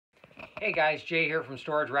Hey guys, Jay here from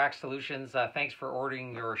Storage Rack Solutions. Thanks for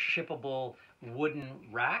ordering your shippable wooden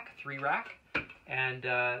rack, 3-rack. And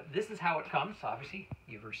this is how it comes. Obviously,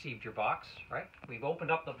 you've received your box, right? We've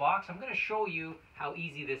opened up the box. I'm going to show you how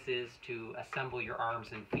easy this is to assemble your arms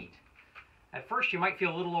and feet. At first, you might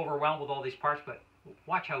feel a little overwhelmed with all these parts, but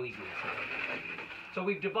watch how easy this is. So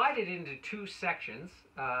we've divided it into two sections,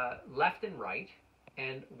 left and right,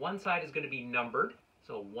 and one side is going to be numbered.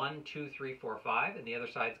 So 1, 2, 3, 4, 5, and the other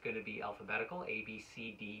side is going to be alphabetical, A, B,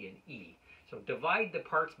 C, D, and E. So divide the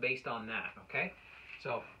parts based on that, okay?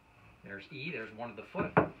 So there's E, there's one of the foot.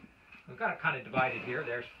 We've got it kind of divided here.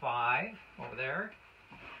 There's 5 over there.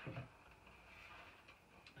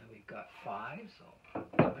 And we've got 5, so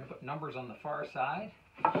I'm going to put numbers on the far side.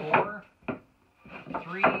 4,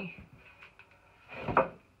 3,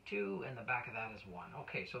 2, and the back of that is 1.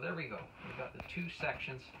 Okay, so there we go. We've got the two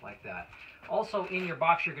sections like that. Also in your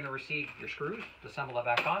box, you're going to receive your screws to assemble that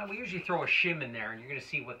back on. And we usually throw a shim in there, and you're going to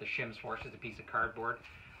see what the shim's for. It's just a piece of cardboard.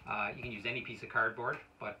 You can use any piece of cardboard,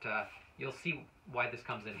 but you'll see why this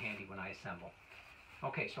comes in handy when I assemble.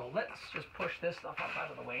 Okay, so let's just push this stuff up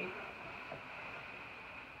out of the way.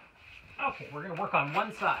 Okay, we're going to work on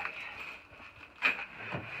one side.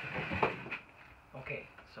 Okay,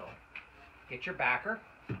 so get your backer.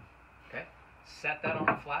 Okay, set that on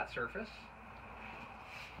a flat surface.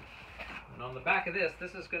 And on the back of this,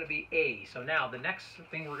 this is going to be A. So now the next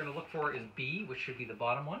thing we're going to look for is B, which should be the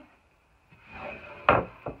bottom one. Right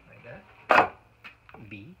there.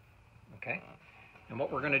 B. Okay. And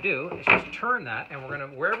what we're going to do is just turn that, and we're going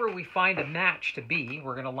to, wherever we find a match to B,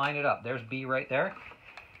 we're going to line it up. There's B right there.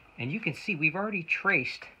 And you can see we've already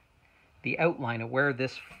traced the outline of where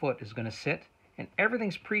this foot is going to sit. And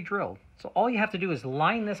everything's pre-drilled. So all you have to do is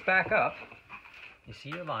line this back up. You see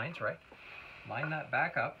your lines, right? Line that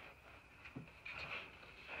back up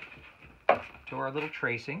to our little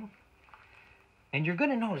tracing. And you're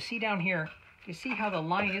going to notice, see down here, you see how the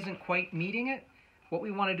line isn't quite meeting it? What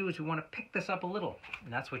we want to do is we want to pick this up a little.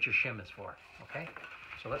 And that's what your shim is for, okay?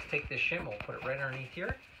 So let's take this shim, we'll put it right underneath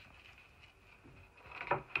here.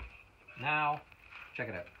 Now, check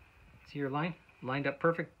it out. See your line? Lined up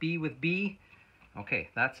perfect, B with B. Okay,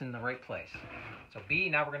 that's in the right place. So B,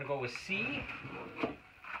 now we're going to go with C.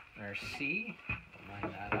 There's C.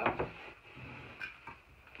 Line that up.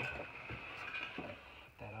 Put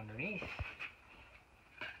that underneath.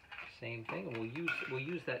 Same thing. We'll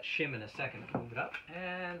use that shim in a second to move it up.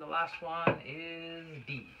 And the last one is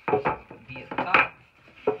D. So put D at the top.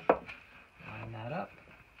 Line that up.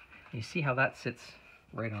 You see how that sits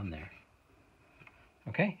right on there.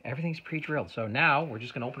 Okay, everything's pre-drilled. So now we're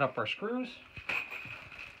just going to open up our screws.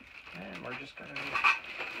 And we're just going to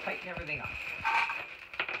tighten everything up.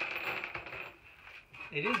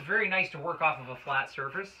 It is very nice to work off of a flat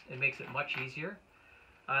surface. It makes it much easier.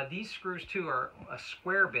 These screws too are a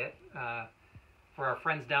square bit. For our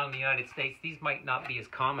friends down in the United States, these might not be as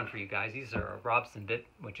common for you guys. These are a Robson bit,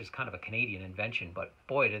 which is kind of a Canadian invention, but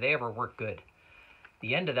boy, do they ever work good.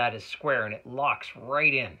 The end of that is square and it locks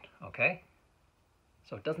right in, okay?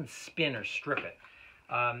 So it doesn't spin or strip it.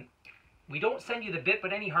 We don't send you the bit,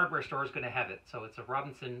 but any hardware store is going to have it. So it's a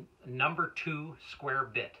Robinson number 2 square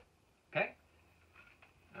bit. Okay?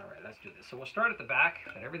 All right, let's do this. So we'll start at the back,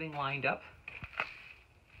 got everything lined up.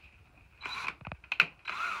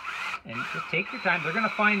 And just take your time. They're going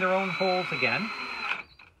to find their own holes again.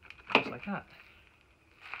 Just like that.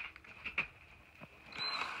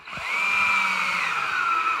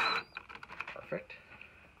 Perfect.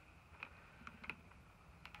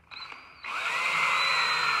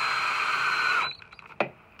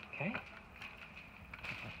 Okay.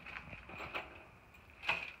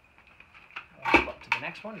 I'll up to the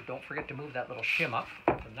next one. Don't forget to move that little shim up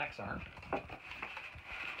for the next arm.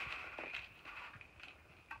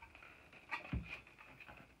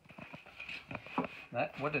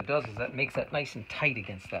 That, what it does is that makes that nice and tight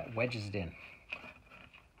against that, wedges it in.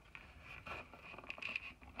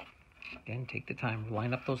 Again, take the time,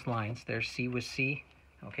 line up those lines. There's C with C.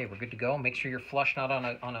 Okay, we're good to go. Make sure you're flush, not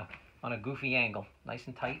on a goofy angle. Nice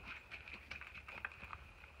and tight.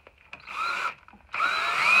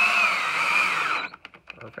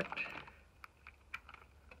 Perfect.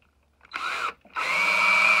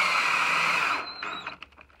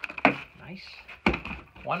 Nice.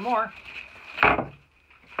 One more.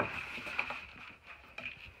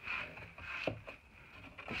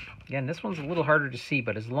 Again, this one's a little harder to see,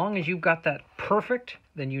 but as long as you've got that perfect,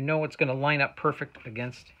 then you know it's going to line up perfect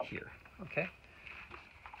against here. Okay?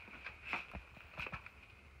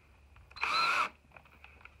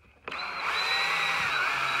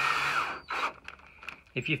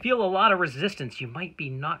 If you feel a lot of resistance, you might be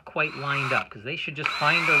not quite lined up, because they should just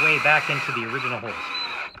find their way back into the original holes.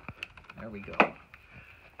 There we go.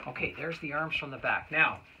 Okay, there's the arms from the back.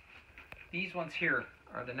 Now, these ones here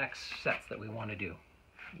are the next sets that we want to do.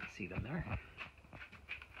 You can see them there.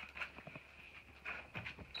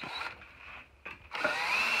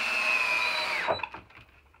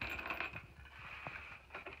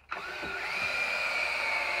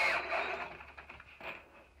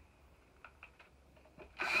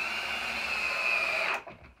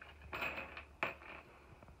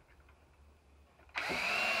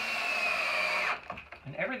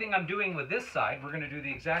 Everything I'm doing with this side, we're going to do the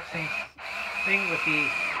exact same thing with the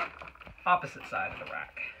opposite side of the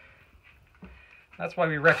rack. That's why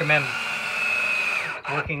we recommend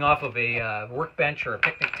working off of a workbench or a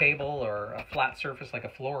picnic table or a flat surface like a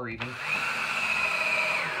floor even.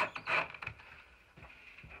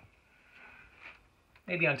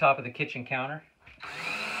 Maybe on top of the kitchen counter.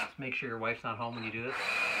 Just make sure your wife's not home when you do this,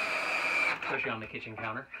 especially on the kitchen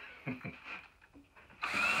counter.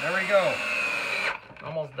 There we go.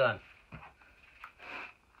 Almost done.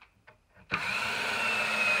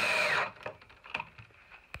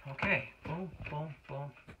 Okay, boom, boom,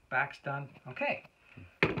 boom. Back's done. Okay.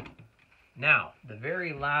 Now, the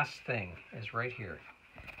very last thing is right here.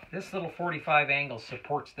 This little 45 angle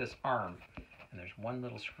supports this arm. And there's one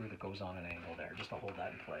little screw that goes on an angle there, just to hold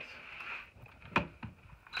that in place.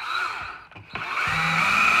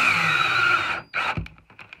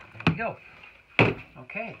 There we go.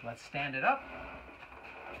 Okay, let's stand it up.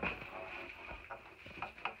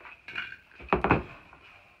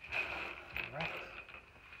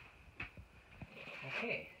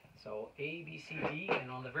 Okay, so A, B, C, D, and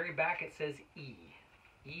on the very back it says E.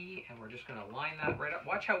 E, and we're just going to line that right up.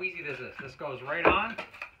 Watch how easy this is. This goes right on,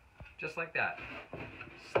 just like that.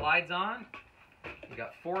 Slides on. You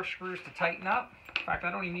got 4 screws to tighten up. In fact,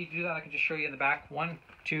 I don't even need to do that. I can just show you in the back. 1,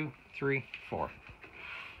 2, 3, 4.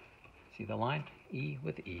 See the line? E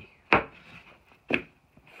with E.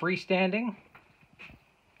 Freestanding.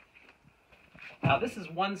 Now this is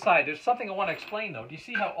one side. There's something I want to explain though. Do you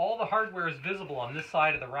see how all the hardware is visible on this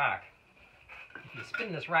side of the rack? If you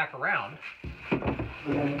spin this rack around,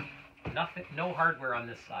 no hardware on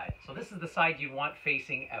this side. So this is the side you want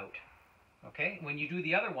facing out. Okay? When you do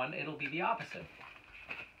the other one, it'll be the opposite.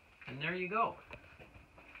 And there you go.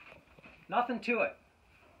 Nothing to it.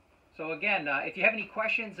 So again, if you have any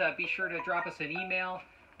questions, be sure to drop us an email.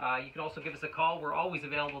 You can also give us a call. We're always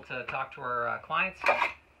available to talk to our clients.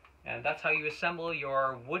 And that's how you assemble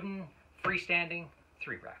your wooden freestanding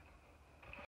 3-rack.